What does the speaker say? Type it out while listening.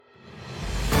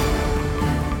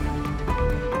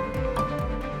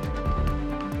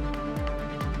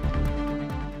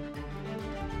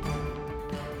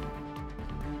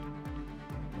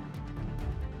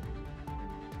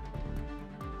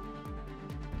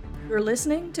You're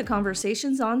listening to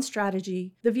Conversations on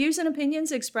Strategy. The views and opinions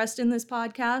expressed in this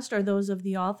podcast are those of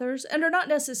the authors and are not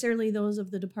necessarily those of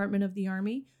the Department of the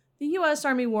Army, the U.S.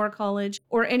 Army War College,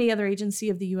 or any other agency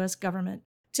of the U.S. government.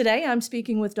 Today, I'm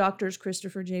speaking with Doctors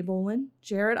Christopher J. Bolan,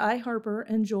 Jerad I. Harper,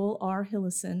 and Joel R.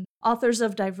 Hillison, authors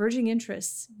of Diverging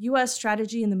Interests, U.S.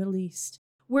 Strategy in the Middle East.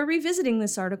 We're revisiting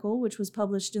this article, which was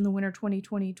published in the winter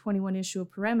 2020-21 issue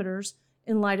of Parameters,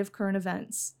 in light of current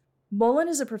events. Bolan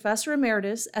is a professor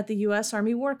emeritus at the U.S.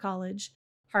 Army War College.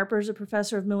 Harper is a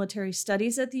professor of military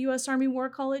studies at the U.S. Army War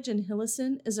College, and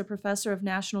Hillison is a professor of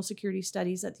national security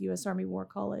studies at the U.S. Army War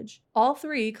College. All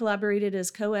three collaborated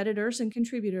as co-editors and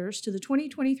contributors to the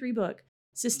 2023 book,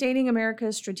 Sustaining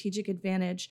America's Strategic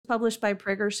Advantage, published by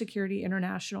Prager Security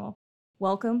International.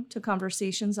 Welcome to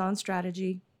Conversations on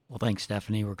Strategy. Well, thanks,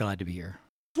 Stephanie. We're glad to be here.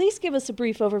 Please give us a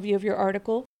brief overview of your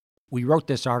article. We wrote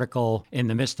this article in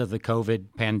the midst of the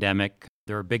COVID pandemic.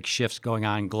 There are big shifts going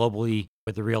on globally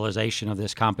with the realization of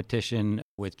this competition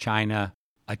with China,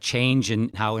 a change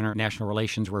in how international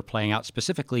relations were playing out,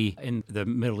 specifically in the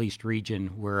Middle East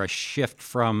region, where a shift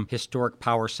from historic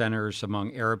power centers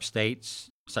among Arab states,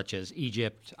 such as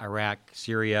Egypt, Iraq,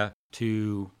 Syria,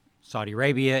 to Saudi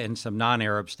Arabia and some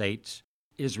non-Arab states,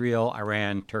 Israel,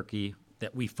 Iran, Turkey,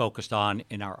 that we focused on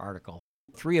in our article.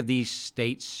 Three of these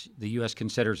states the U.S.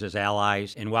 considers as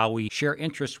allies, and while we share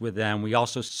interests with them, we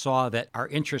also saw that our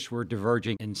interests were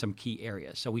diverging in some key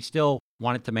areas. So we still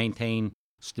wanted to maintain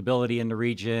stability in the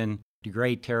region,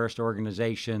 degrade terrorist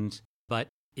organizations, but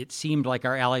it seemed like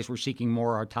our allies were seeking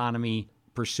more autonomy,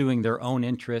 pursuing their own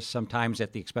interests, sometimes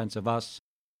at the expense of us.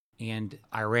 And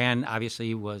Iran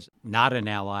obviously was not an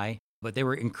ally, but they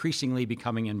were increasingly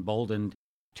becoming emboldened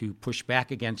to push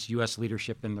back against U.S.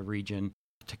 leadership in the region,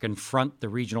 to confront the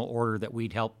regional order that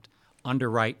we'd helped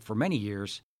underwrite for many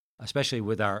years, especially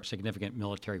with our significant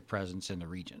military presence in the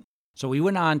region. So we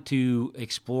went on to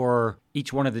explore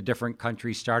each one of the different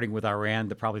countries, starting with Iran,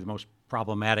 probably the most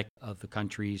problematic of the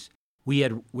countries. We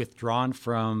had withdrawn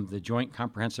from the Joint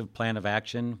Comprehensive Plan of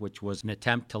Action, which was an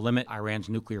attempt to limit Iran's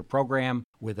nuclear program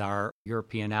with our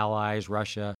European allies,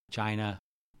 Russia, China.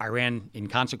 Iran, in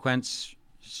consequence,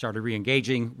 started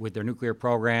re-engaging with their nuclear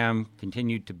program,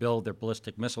 continued to build their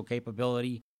ballistic missile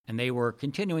capability, and they were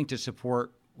continuing to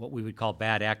support what we would call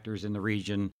bad actors in the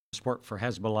region, support for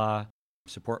Hezbollah,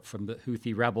 support from the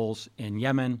Houthi rebels in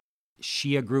Yemen,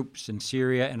 Shia groups in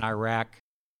Syria and Iraq,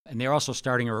 and they're also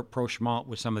starting a rapprochement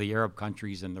with some of the Arab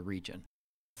countries in the region.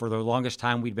 For the longest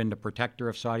time, we'd been the protector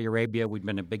of Saudi Arabia. We'd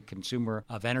been a big consumer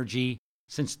of energy.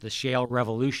 Since the shale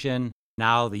revolution,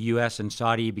 now the U.S. and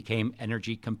Saudi became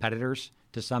energy competitors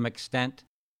to some extent.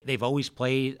 They've always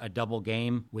played a double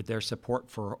game with their support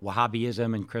for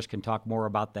Wahhabism, and Chris can talk more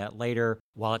about that later,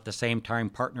 while at the same time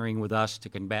partnering with us to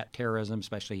combat terrorism,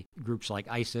 especially groups like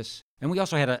ISIS. And we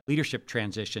also had a leadership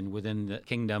transition within the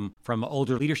kingdom from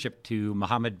older leadership to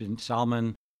Mohammed bin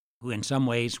Salman, who in some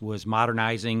ways was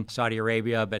modernizing Saudi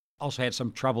Arabia, but also had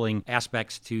some troubling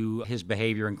aspects to his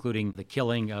behavior, including the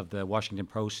killing of the Washington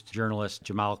Post journalist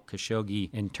Jamal Khashoggi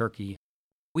in Turkey.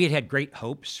 We had great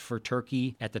hopes for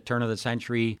Turkey at the turn of the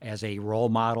century as a role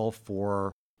model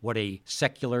for what a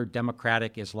secular,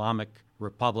 democratic, Islamic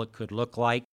republic could look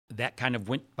like. That kind of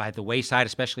went by the wayside,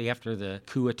 especially after the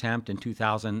coup attempt in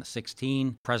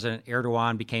 2016. President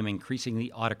Erdogan became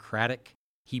increasingly autocratic.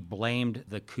 He blamed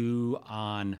the coup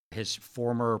on his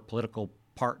former political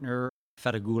partner,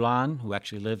 Fethullah Gulen, who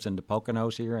actually lives in the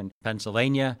Poconos here in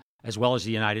Pennsylvania, as well as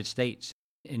the United States.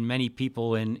 And many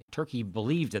people in Turkey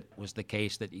believed it was the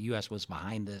case that the U.S. was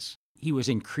behind this. He was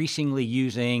increasingly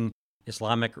using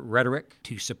Islamic rhetoric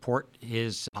to support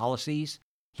his policies.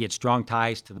 He had strong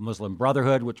ties to the Muslim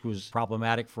Brotherhood, which was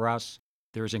problematic for us.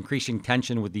 There was increasing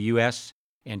tension with the U.S.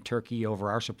 and Turkey over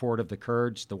our support of the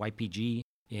Kurds, the YPG,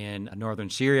 in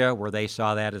northern Syria, where they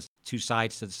saw that as two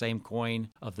sides to the same coin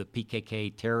of the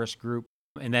PKK terrorist group.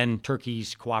 And then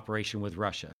Turkey's cooperation with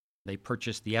Russia. They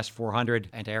purchased the S-400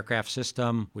 anti-aircraft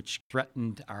system, which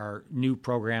threatened our new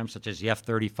programs such as the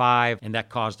F-35, and that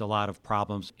caused a lot of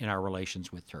problems in our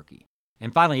relations with Turkey.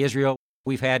 And finally, Israel.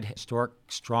 We've had historic,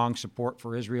 strong support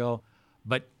for Israel,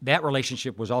 but that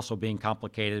relationship was also being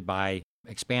complicated by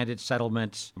expanded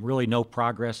settlements, really no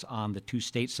progress on the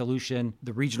two-state solution.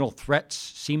 The regional threats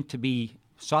seem to be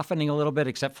softening a little bit,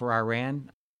 except for Iran.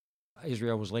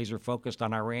 Israel was laser focused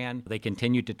on Iran. They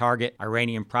continued to target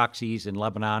Iranian proxies in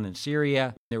Lebanon and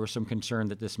Syria. There was some concern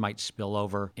that this might spill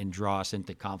over and draw us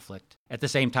into conflict. At the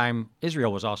same time,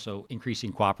 Israel was also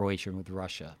increasing cooperation with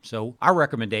Russia. So our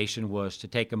recommendation was to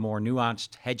take a more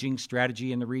nuanced hedging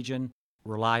strategy in the region,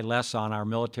 rely less on our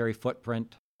military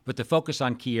footprint, but to focus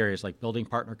on key areas like building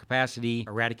partner capacity,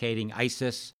 eradicating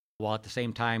ISIS, while at the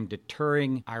same time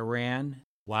deterring Iran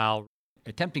while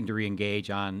attempting to re-engage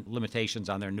on limitations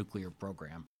on their nuclear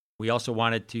program. We also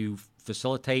wanted to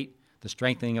facilitate the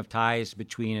strengthening of ties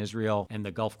between Israel and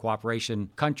the Gulf cooperation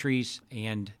countries,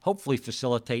 and hopefully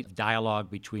facilitate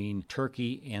dialogue between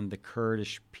Turkey and the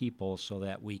Kurdish people so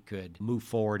that we could move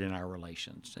forward in our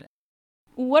relations.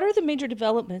 What are the major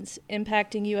developments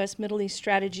impacting U.S. Middle East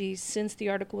strategies since the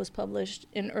article was published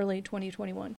in early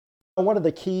 2021? One of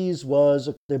the keys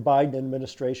was the Biden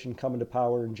administration coming to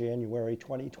power in January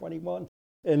 2021.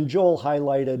 And Joel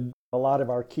highlighted a lot of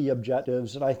our key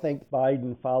objectives, and I think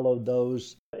Biden followed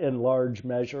those in large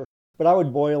measure. But I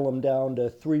would boil them down to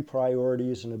three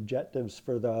priorities and objectives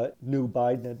for the new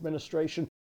Biden administration.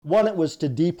 One, it was to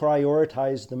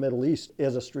deprioritize the Middle East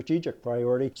as a strategic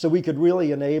priority so we could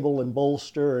really enable and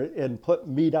bolster and put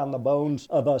meat on the bones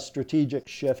of a strategic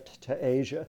shift to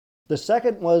Asia. The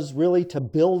second was really to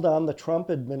build on the Trump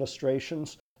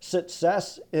administration's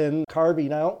success in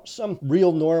carving out some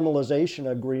real normalization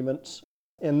agreements.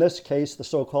 In this case, the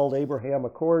so-called Abraham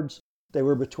Accords. They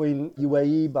were between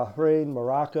UAE, Bahrain,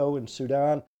 Morocco, and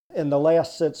Sudan. In the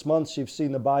last 6 months, you've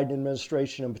seen the Biden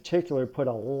administration in particular put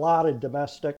a lot of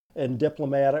domestic and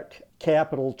diplomatic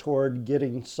capital toward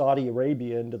getting Saudi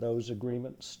Arabia into those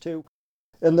agreements too.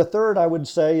 And the third, I would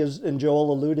say, is, and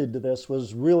Joel alluded to this,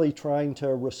 was really trying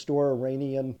to restore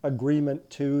Iranian agreement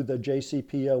to the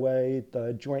JCPOA,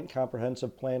 the Joint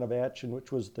Comprehensive Plan of Action,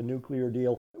 which was the nuclear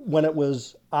deal. When it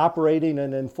was operating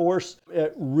and in force,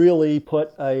 it really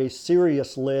put a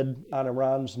serious lid on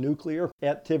Iran's nuclear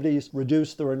activities,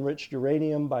 reduced their enriched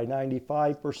uranium by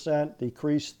 95%,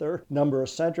 decreased their number of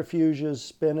centrifuges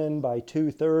spinning by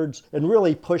 2/3, and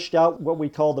really pushed out what we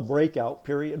call the breakout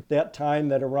period, that time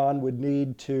that Iran would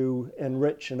need to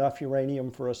enrich enough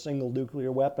uranium for a single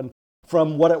nuclear weapon.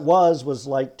 From what it was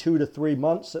like 2 to 3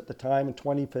 months at the time in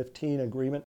 2015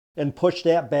 agreement, and push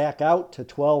that back out to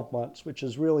 12 months, which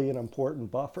is really an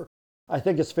important buffer. I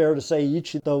think it's fair to say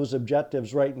each of those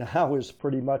objectives right now is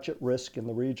pretty much at risk in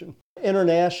the region.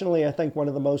 Internationally, I think one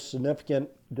of the most significant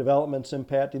developments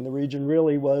impacting the region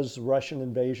really was the Russian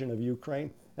invasion of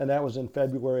Ukraine, and that was in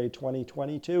February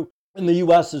 2022. And the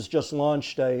U.S. has just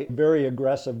launched a very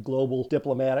aggressive global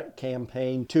diplomatic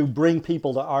campaign to bring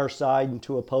people to our side and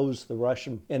to oppose the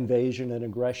Russian invasion and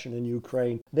aggression in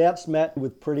Ukraine. That's met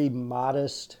with pretty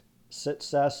modest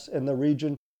success in the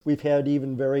region. We've had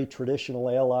even very traditional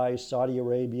allies, Saudi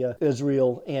Arabia,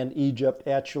 Israel, and Egypt,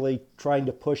 actually trying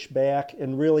to push back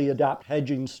and really adopt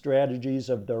hedging strategies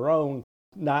of their own,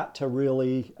 not to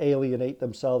really alienate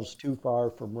themselves too far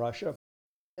from Russia.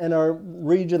 In our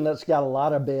region that's got a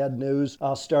lot of bad news,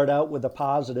 I'll start out with a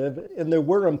positive, and there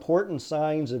were important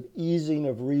signs of easing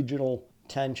of regional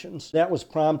tensions. That was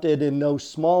prompted in no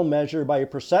small measure by a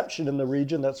perception in the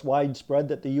region that's widespread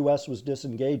that the U.S. was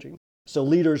disengaging. So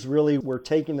leaders really were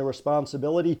taking the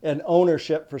responsibility and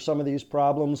ownership for some of these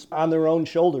problems on their own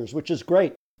shoulders, which is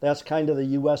great. That's kind of the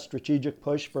U.S. strategic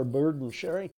push for burden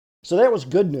sharing. So that was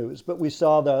good news, but we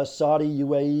saw the Saudi,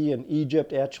 UAE, and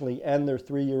Egypt actually end their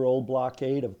 3-year-old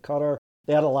blockade of Qatar.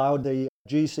 That allowed the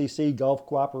GCC, Gulf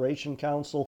Cooperation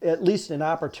Council, at least an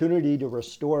opportunity to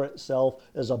restore itself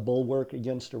as a bulwark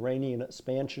against Iranian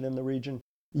expansion in the region.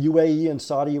 UAE and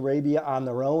Saudi Arabia on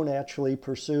their own actually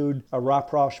pursued a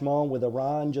rapprochement with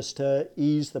Iran just to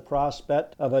ease the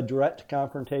prospect of a direct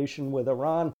confrontation with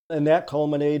Iran. And that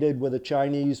culminated with a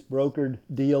Chinese brokered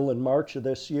deal in March of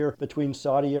this year between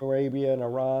Saudi Arabia and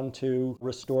Iran to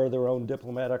restore their own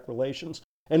diplomatic relations.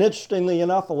 And interestingly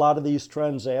enough, a lot of these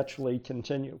trends actually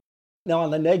continue. Now,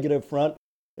 on the negative front,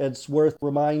 it's worth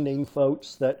reminding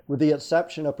folks that with the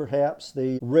exception of perhaps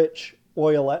the rich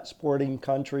oil exporting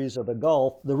countries of the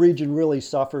Gulf, the region really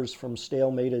suffers from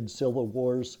stalemated civil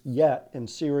wars yet in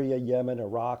Syria, Yemen,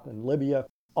 Iraq, and Libya.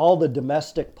 All the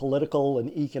domestic political and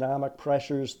economic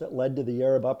pressures that led to the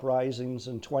Arab uprisings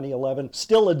in 2011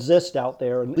 still exist out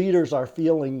there, and leaders are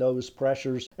feeling those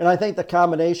pressures. And I think the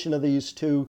combination of these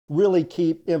two really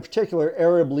keep, in particular,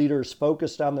 Arab leaders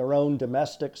focused on their own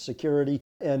domestic security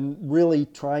and really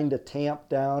trying to tamp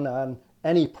down on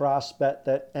any prospect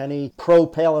that any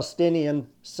pro-Palestinian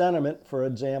sentiment, for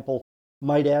example,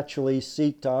 might actually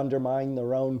seek to undermine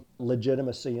their own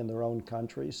legitimacy in their own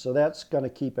countries. So that's going to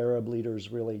keep Arab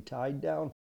leaders really tied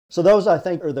down. So those, I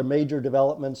think, are the major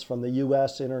developments from the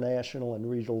U.S., international, and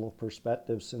regional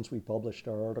perspectives since we published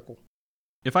our article.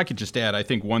 If I could just add, I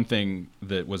think one thing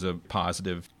that was a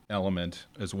positive element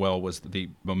as well was the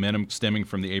momentum stemming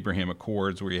from the Abraham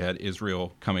Accords, where you had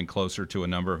Israel coming closer to a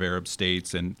number of Arab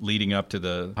states, and leading up to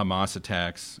the Hamas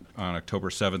attacks on October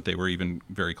 7th, they were even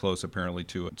very close apparently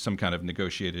to some kind of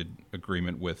negotiated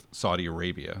agreement with Saudi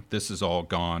Arabia. This has all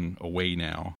gone away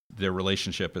now. Their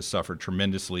relationship has suffered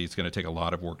tremendously. It's going to take a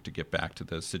lot of work to get back to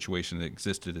the situation that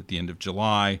existed at the end of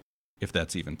July, if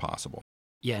that's even possible.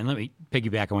 Yeah, and let me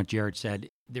piggyback on what Jerad said.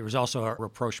 There was also a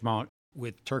rapprochement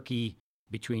with Turkey,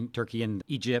 between Turkey and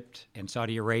Egypt and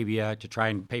Saudi Arabia, to try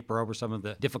and paper over some of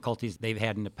the difficulties they've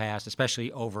had in the past,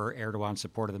 especially over Erdogan's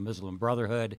support of the Muslim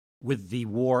Brotherhood. With the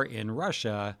war in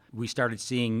Russia, we started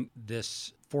seeing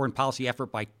this foreign policy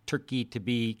effort by Turkey to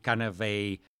be kind of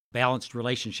a balanced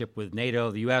relationship with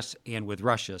NATO, the U.S., and with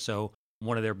Russia. So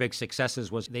one of their big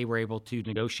successes was they were able to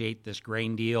negotiate this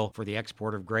grain deal for the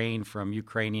export of grain from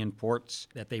Ukrainian ports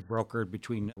that they brokered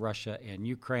between Russia and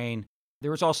Ukraine.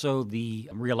 There was also the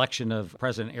re-election of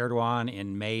President Erdogan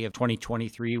in May of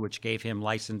 2023, which gave him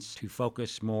license to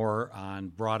focus more on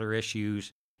broader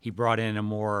issues. He brought in a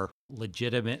more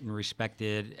legitimate and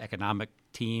respected economic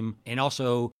team, and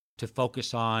also to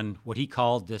focus on what he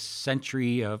called the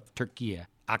century of Turkey.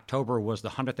 October was the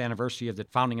 100th anniversary of the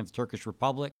founding of the Turkish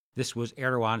Republic. This was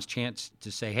Erdogan's chance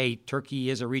to say, hey,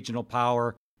 Turkey is a regional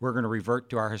power. We're going to revert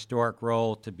to our historic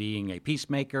role to being a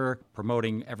peacemaker,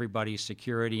 promoting everybody's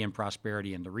security and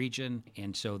prosperity in the region.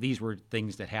 And so these were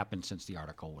things that happened since the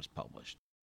article was published.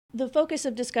 The focus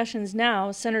of discussions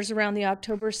now centers around the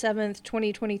October 7th,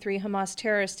 2023 Hamas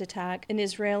terrorist attack and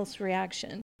Israel's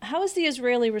reaction. How is the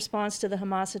Israeli response to the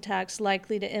Hamas attacks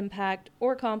likely to impact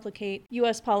or complicate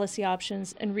U.S. policy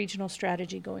options and regional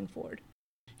strategy going forward?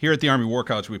 Here at the Army War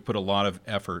College, we put a lot of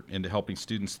effort into helping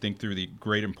students think through the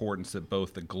great importance that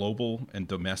both the global and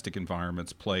domestic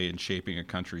environments play in shaping a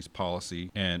country's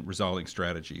policy and resolving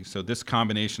strategy. So this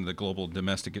combination of the global and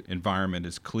domestic environment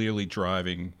is clearly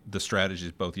driving the strategies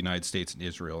of both the United States and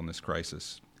Israel in this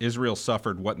crisis. Israel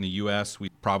suffered what in the U.S. we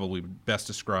probably best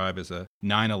describe as a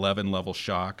 9/11 level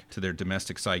shock to their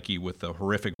domestic psyche, with the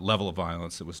horrific level of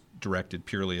violence that was directed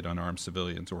purely at unarmed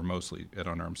civilians, or mostly at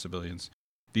unarmed civilians.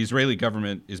 The Israeli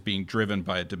government is being driven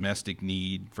by a domestic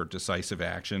need for decisive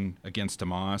action against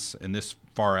Hamas, and this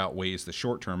far outweighs the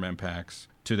short-term impacts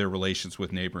to their relations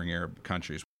with neighboring Arab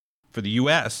countries. For the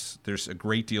U.S., there's a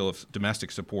great deal of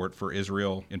domestic support for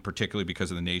Israel, in particular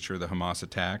because of the nature of the Hamas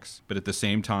attacks. But at the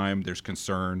same time, there's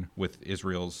concern with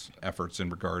Israel's efforts in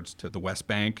regards to the West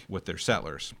Bank with their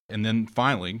settlers. And then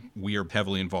finally, we are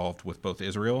heavily involved with both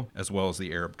Israel as well as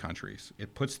the Arab countries.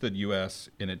 It puts the U.S.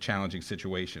 in a challenging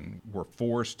situation. We're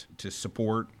forced to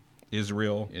support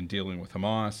Israel in dealing with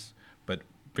Hamas, but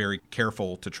very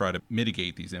careful to try to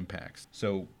mitigate these impacts.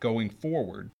 So going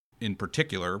forward, in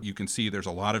particular, you can see there's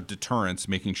a lot of deterrence,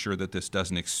 making sure that this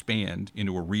doesn't expand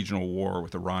into a regional war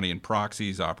with Iranian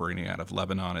proxies operating out of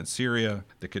Lebanon and Syria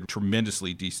that could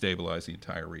tremendously destabilize the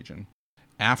entire region.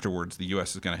 Afterwards, the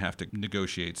U.S. is going to have to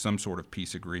negotiate some sort of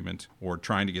peace agreement, or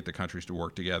trying to get the countries to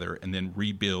work together and then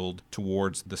rebuild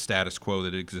towards the status quo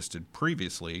that existed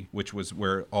previously, which was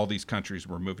where all these countries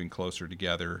were moving closer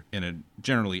together in a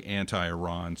generally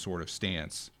anti-Iran sort of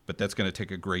stance. But that's going to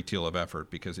take a great deal of effort,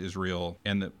 because Israel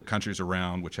and the countries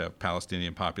around, which have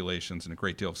Palestinian populations and a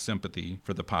great deal of sympathy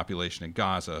for the population in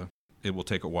Gaza, it will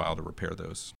take a while to repair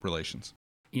those relations.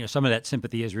 Some of that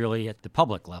sympathy is really at the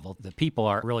public level. The people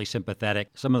are really sympathetic.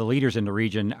 Some of the leaders in the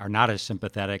region are not as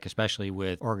sympathetic, especially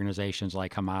with organizations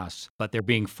like Hamas, but they're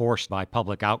being forced by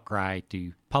public outcry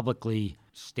to publicly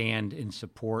stand in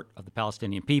support of the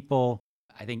Palestinian people.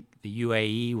 I think the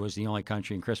UAE was the only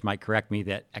country, and Chris might correct me,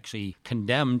 that actually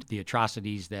condemned the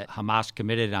atrocities that Hamas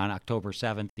committed on October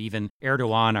 7th. Even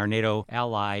Erdogan, our NATO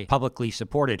ally, publicly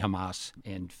supported Hamas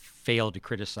and failed to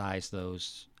criticize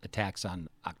those attacks on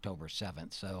October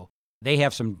 7th. So they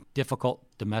have some difficult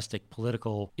domestic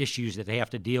political issues that they have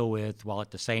to deal with, while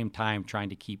at the same time trying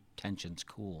to keep tensions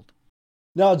cooled.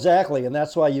 No, exactly. And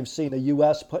that's why you've seen the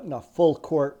U.S. putting a full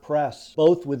court press,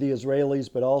 both with the Israelis,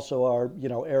 but also our,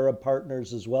 Arab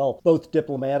partners as well. Both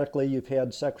diplomatically, you've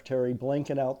had Secretary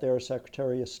Blinken out there,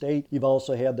 Secretary of State. You've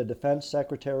also had the Defense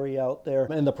Secretary out there,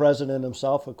 and the President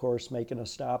himself, of course, making a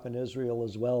stop in Israel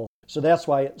as well. So that's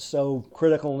why it's so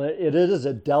critical. And it is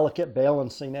a delicate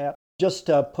balancing act. Just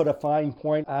to put a fine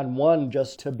point on one,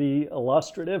 just to be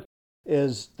illustrative,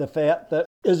 is the fact that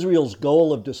Israel's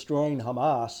goal of destroying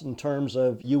Hamas in terms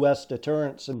of U.S.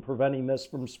 deterrence and preventing this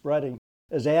from spreading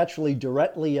is actually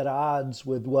directly at odds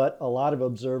with what a lot of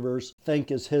observers think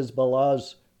is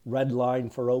Hezbollah's red line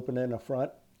for opening a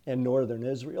front in northern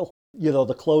Israel.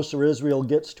 The closer Israel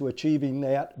gets to achieving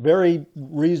that very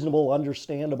reasonable,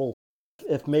 understandable,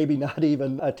 if maybe not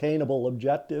even attainable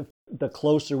objective, the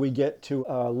closer we get to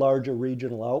a larger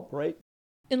regional outbreak.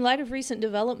 In light of recent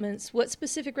developments, what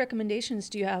specific recommendations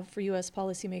do you have for U.S.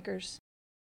 policymakers?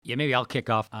 Yeah, maybe I'll kick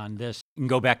off on this and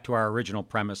go back to our original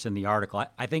premise in the article.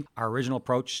 I think our original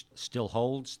approach still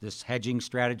holds, this hedging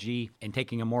strategy and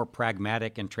taking a more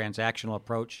pragmatic and transactional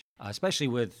approach, especially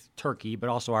with Turkey, but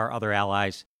also our other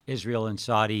allies, Israel and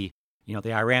Saudi.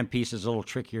 The Iran piece is a little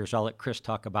trickier, so I'll let Chris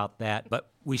talk about that.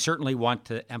 But we certainly want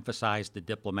to emphasize the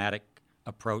diplomatic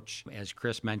approach. As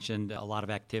Chris mentioned, a lot of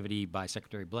activity by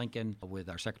Secretary Blinken with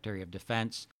our Secretary of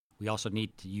Defense. We also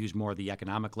need to use more of the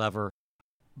economic lever.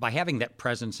 By having that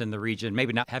presence in the region,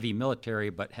 maybe not heavy military,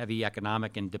 but heavy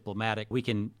economic and diplomatic, we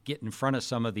can get in front of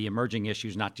some of the emerging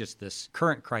issues, not just this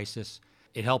current crisis.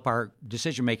 It help our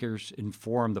decision makers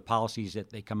inform the policies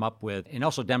that they come up with and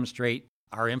also demonstrate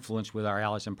our influence with our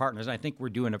allies and partners. And I think we're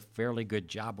doing a fairly good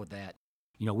job with that.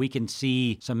 We can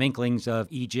see some inklings of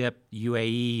Egypt,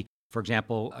 UAE, for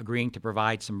example, agreeing to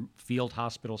provide some field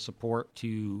hospital support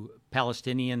to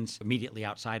Palestinians immediately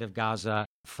outside of Gaza.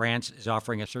 France is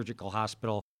offering a surgical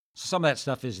hospital. So some of that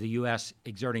stuff is the U.S.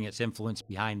 exerting its influence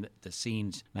behind the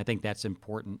scenes, and I think that's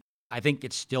important. I think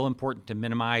it's still important to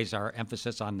minimize our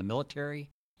emphasis on the military,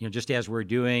 just as we're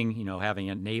doing, having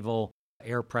a naval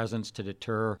air presence to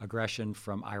deter aggression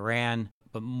from Iran,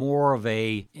 but more of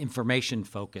a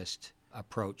information-focused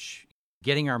approach,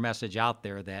 getting our message out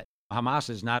there that Hamas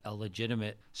is not a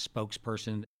legitimate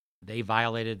spokesperson. They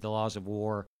violated the laws of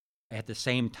war. At the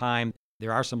same time,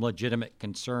 there are some legitimate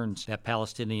concerns that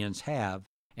Palestinians have.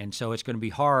 And so it's going to be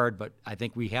hard, but I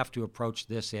think we have to approach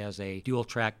this as a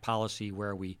dual-track policy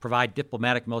where we provide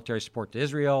diplomatic military support to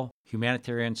Israel,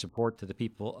 humanitarian support to the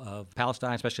people of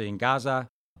Palestine, especially in Gaza,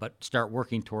 but start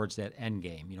working towards that end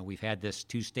game. We've had this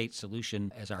two-state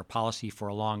solution as our policy for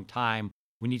a long time.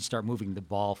 We need to start moving the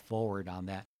ball forward on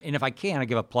that. And if I can, I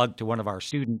give a plug to one of our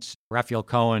students, Raphael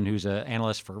Cohen, who's an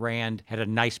analyst for RAND, had a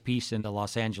nice piece in the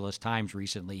Los Angeles Times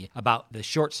recently about the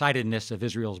short-sightedness of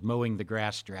Israel's mowing the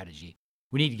grass strategy.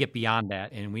 We need to get beyond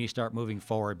that, and we need to start moving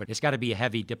forward. But it's got to be a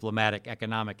heavy diplomatic,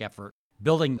 economic effort,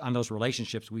 building on those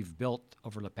relationships we've built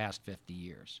over the past 50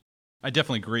 years. I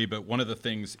definitely agree, but one of the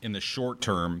things in the short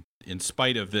term, in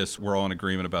spite of this, we're all in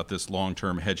agreement about this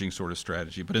long-term hedging sort of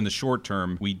strategy, but in the short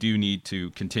term, we do need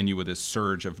to continue with this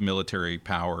surge of military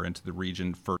power into the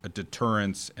region for a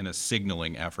deterrence and a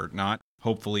signaling effort, not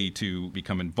hopefully to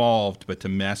become involved, but to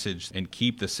message and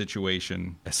keep the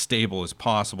situation as stable as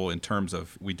possible in terms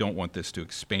of we don't want this to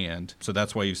expand. So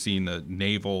that's why you've seen the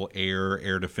naval,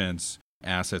 air defense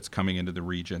assets coming into the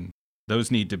region.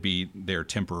 Those need to be there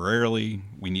temporarily.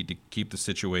 We need to keep the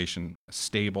situation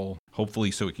stable,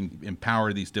 hopefully so we can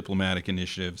empower these diplomatic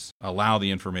initiatives, allow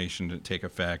the information to take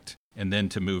effect, and then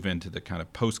to move into the kind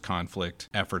of post-conflict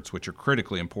efforts, which are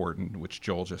critically important, which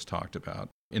Joel just talked about.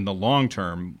 In the long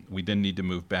term, we then need to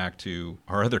move back to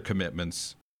our other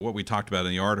commitments. What we talked about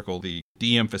in the article, the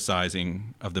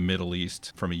de-emphasizing of the Middle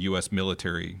East from a U.S.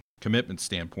 military commitment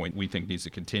standpoint, we think needs to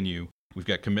continue. We've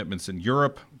got commitments in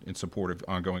Europe in support of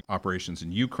ongoing operations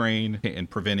in Ukraine and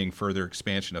preventing further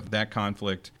expansion of that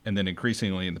conflict. And then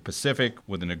increasingly in the Pacific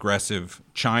with an aggressive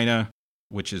China,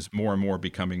 which is more and more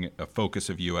becoming a focus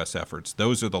of U.S. efforts.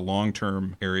 Those are the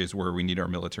long-term areas where we need our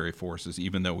military forces,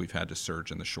 even though we've had to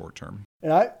surge in the short term.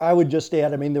 And I would just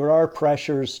add, there are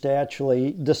pressures to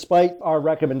actually, despite our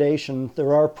recommendation,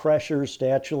 there are pressures to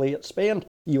actually expand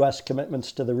U.S.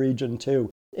 commitments to the region too.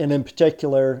 And in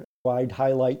particular, I'd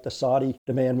highlight the Saudi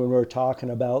demand when we were talking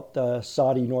about the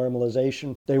Saudi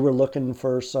normalization. They were looking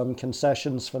for some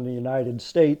concessions from the United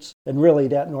States, and really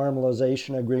that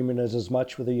normalization agreement is as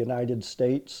much with the United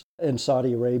States and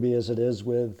Saudi Arabia as it is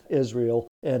with Israel.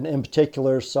 And in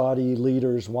particular, Saudi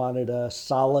leaders wanted a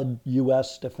solid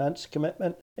U.S. defense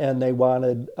commitment, and they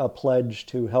wanted a pledge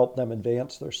to help them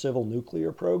advance their civil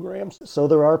nuclear programs. So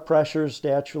there are pressures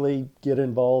to actually get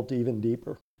involved even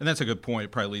deeper. And that's a good point.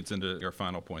 It probably leads into your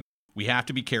final point. We have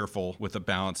to be careful with the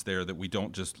balance there that we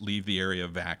don't just leave the area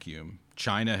vacuum.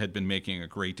 China had been making a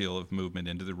great deal of movement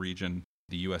into the region.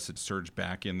 The U.S. had surged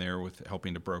back in there with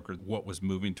helping to broker what was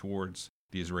moving towards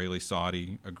the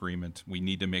Israeli-Saudi agreement. We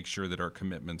need to make sure that our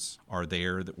commitments are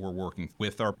there, that we're working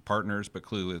with our partners, but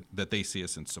clearly that they see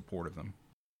us in support of them.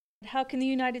 How can the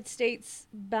United States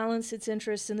balance its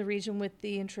interests in the region with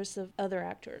the interests of other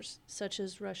actors, such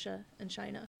as Russia and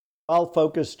China? I'll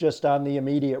focus just on the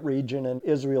immediate region, and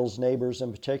Israel's neighbors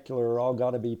in particular are all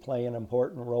going to be playing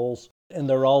important roles. And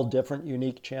they're all different,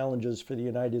 unique challenges for the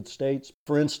United States.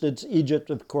 For instance, Egypt,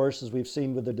 of course, as we've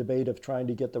seen with the debate of trying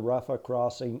to get the Rafah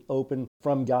crossing open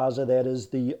from Gaza, that is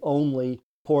the only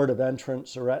port of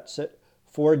entrance or exit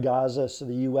for Gaza. So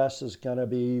the U.S. is going to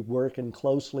be working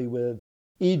closely with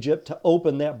Egypt to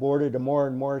open that border to more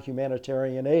and more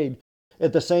humanitarian aid.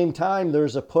 At the same time,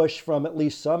 there's a push from at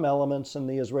least some elements in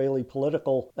the Israeli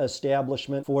political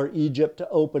establishment for Egypt to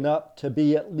open up to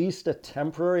be at least a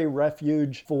temporary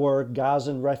refuge for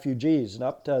Gazan refugees. And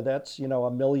up to that's,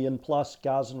 1 million plus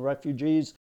Gazan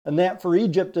refugees. And that for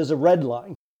Egypt is a red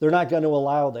line. They're not going to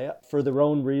allow that for their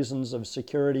own reasons of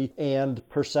security and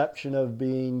perception of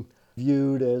being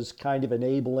viewed as kind of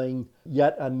enabling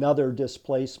yet another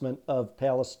displacement of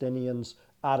Palestinians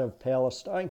out of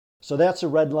Palestine. So that's a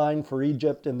red line for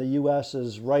Egypt, and the U.S.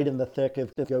 is right in the thick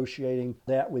of negotiating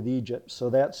that with Egypt.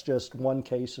 So that's just one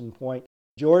case in point.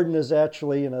 Jordan is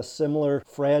actually in a similar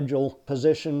fragile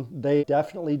position. They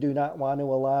definitely do not want to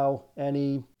allow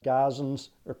any Gazans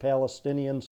or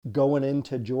Palestinians going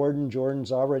into Jordan.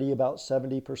 Jordan's already about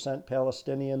 70%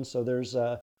 Palestinian, so there's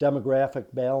a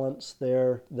demographic balance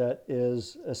there that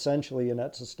is essentially an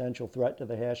existential threat to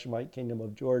the Hashemite kingdom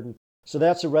of Jordan. So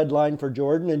that's a red line for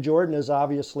Jordan, and Jordan is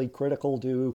obviously critical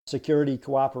to security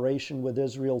cooperation with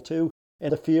Israel too.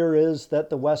 And the fear is that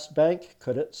the West Bank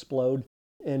could explode,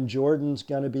 and Jordan's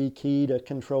going to be key to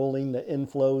controlling the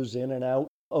inflows in and out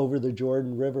over the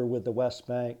Jordan River with the West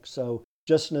Bank. So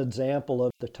just an example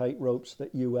of the tightropes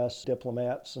that U.S.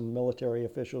 diplomats and military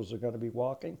officials are going to be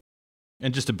walking.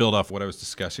 And just to build off what I was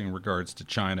discussing in regards to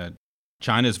China,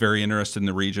 China is very interested in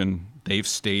the region. They've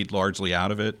stayed largely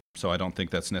out of it, so I don't think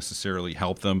that's necessarily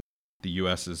helped them. The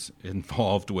U.S. is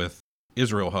involved with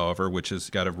Israel, however, which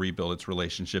has got to rebuild its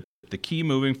relationship. The key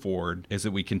moving forward is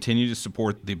that we continue to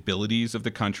support the abilities of the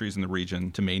countries in the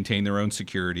region to maintain their own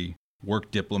security,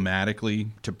 work diplomatically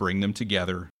to bring them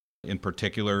together, in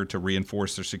particular to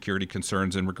reinforce their security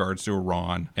concerns in regards to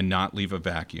Iran, and not leave a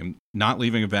vacuum. Not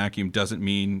leaving a vacuum doesn't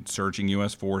mean surging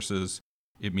U.S. forces.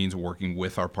 It means working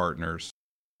with our partners.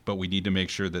 But we need to make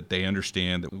sure that they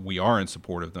understand that we are in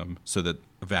support of them so that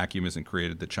a vacuum isn't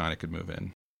created that China could move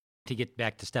in. To get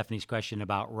back to Stephanie's question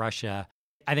about Russia,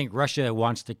 I think Russia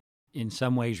wants to, in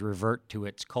some ways, revert to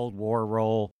its Cold War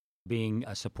role, being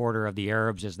a supporter of the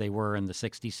Arabs as they were in the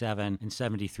 67 and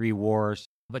 73 wars.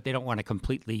 But they don't want to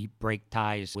completely break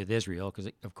ties with Israel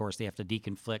because, of course, they have to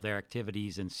deconflict their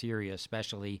activities in Syria,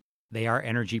 especially. They are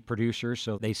energy producers,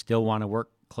 so they still want to work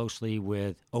closely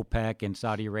with OPEC and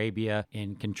Saudi Arabia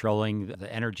in controlling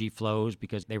the energy flows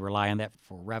because they rely on that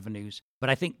for revenues. But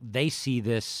I think they see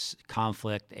this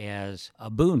conflict as a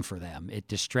boon for them. It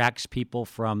distracts people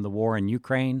from the war in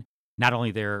Ukraine, not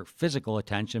only their physical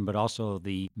attention, but also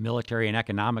the military and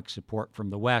economic support from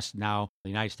the West. Now, the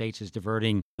United States is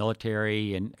diverting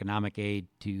military and economic aid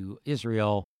to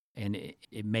Israel, and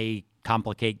it may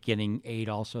complicate getting aid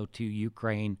also to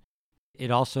Ukraine. It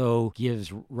also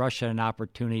gives Russia an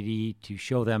opportunity to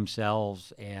show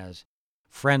themselves as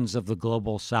friends of the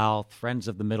global South, friends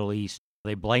of the Middle East.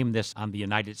 They blame this on the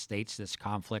United States, this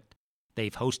conflict.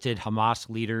 They've hosted Hamas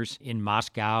leaders in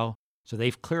Moscow. So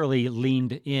they've clearly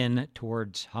leaned in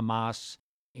towards Hamas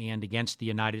and against the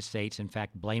United States, in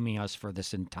fact, blaming us for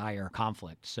this entire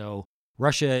conflict. So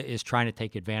Russia is trying to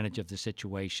take advantage of the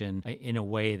situation in a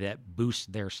way that boosts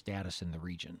their status in the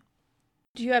region.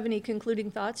 Do you have any concluding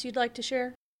thoughts you'd like to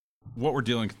share? What we're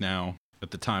dealing with now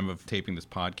at the time of taping this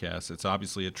podcast, it's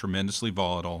obviously a tremendously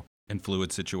volatile and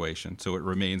fluid situation. So it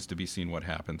remains to be seen what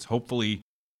happens. Hopefully,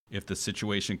 if the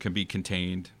situation can be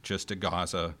contained just to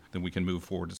Gaza, then we can move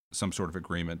forward to some sort of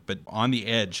agreement. But on the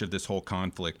edge of this whole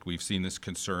conflict, we've seen this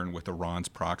concern with Iran's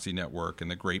proxy network and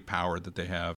the great power that they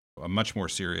have, a much more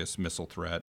serious missile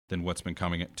threat than what's been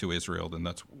coming to Israel, than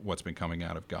that's what's been coming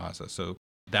out of Gaza. So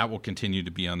that will continue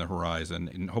to be on the horizon,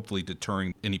 and hopefully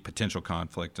deterring any potential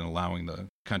conflict and allowing the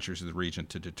countries of the region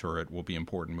to deter it will be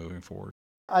important moving forward.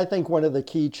 I think one of the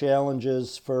key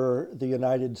challenges for the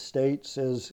United States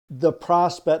is the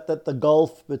prospect that the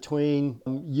gulf between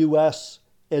U.S.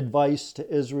 advice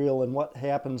to Israel and what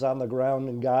happens on the ground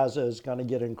in Gaza is going to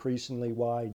get increasingly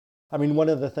wide. I mean, one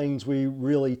of the things we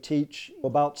really teach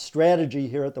about strategy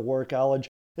here at the War College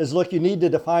is, look, you need to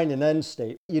define an end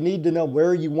state. You need to know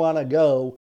where you want to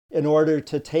go in order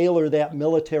to tailor that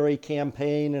military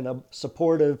campaign and a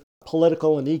supportive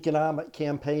political and economic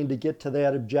campaign to get to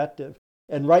that objective.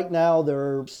 And right now, there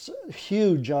are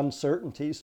huge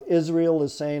uncertainties. Israel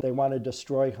is saying they want to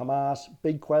destroy Hamas.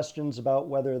 Big questions about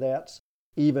whether that's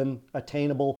even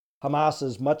attainable. Hamas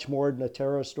is much more than a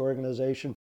terrorist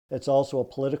organization. It's also a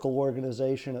political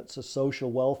organization. It's a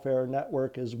social welfare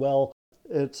network as well.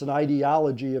 It's an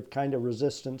ideology of kind of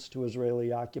resistance to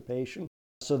Israeli occupation.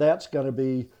 So that's going to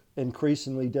be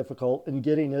increasingly difficult, and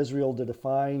getting Israel to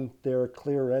define their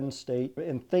clear end state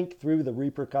and think through the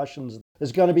repercussions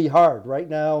is going to be hard. Right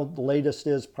now, the latest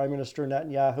is Prime Minister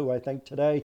Netanyahu, I think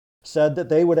today, said that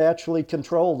they would actually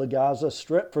control the Gaza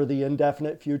Strip for the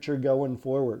indefinite future going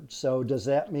forward. So does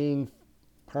that mean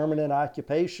permanent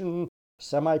occupation,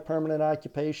 semi-permanent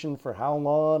occupation, for how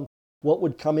long, what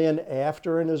would come in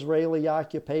after an Israeli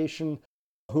occupation,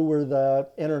 who were the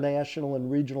international and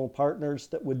regional partners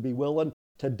that would be willing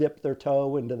to dip their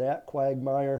toe into that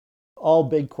quagmire. All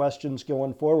big questions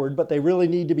going forward, but they really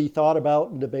need to be thought about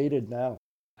and debated now.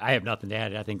 I have nothing to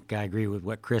add. I think I agree with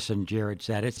what Chris and Jerad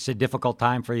said. It's a difficult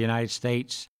time for the United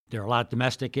States. There are a lot of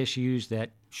domestic issues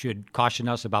that should caution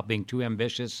us about being too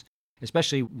ambitious,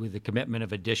 especially with the commitment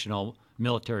of additional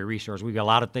military resources. We've got a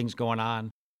lot of things going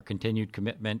on. Our continued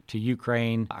commitment to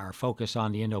Ukraine, our focus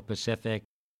on the Indo-Pacific.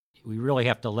 We really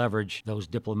have to leverage those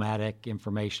diplomatic,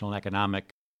 informational, and economic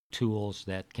tools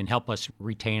that can help us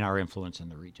retain our influence in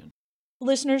the region.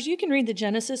 Listeners, you can read the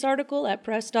Genesis article at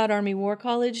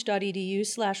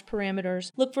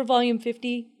press.armywarcollege.edu/parameters. Look for Volume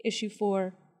 50, Issue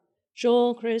 4.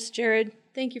 Joel, Chris, Jerad,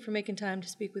 thank you for making time to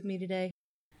speak with me today.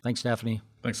 Thanks, Stephanie.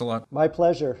 Thanks a lot. My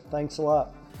pleasure. Thanks a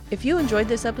lot. If you enjoyed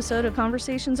this episode of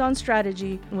Conversations on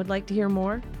Strategy and would like to hear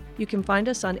more, you can find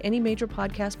us on any major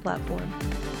podcast platform.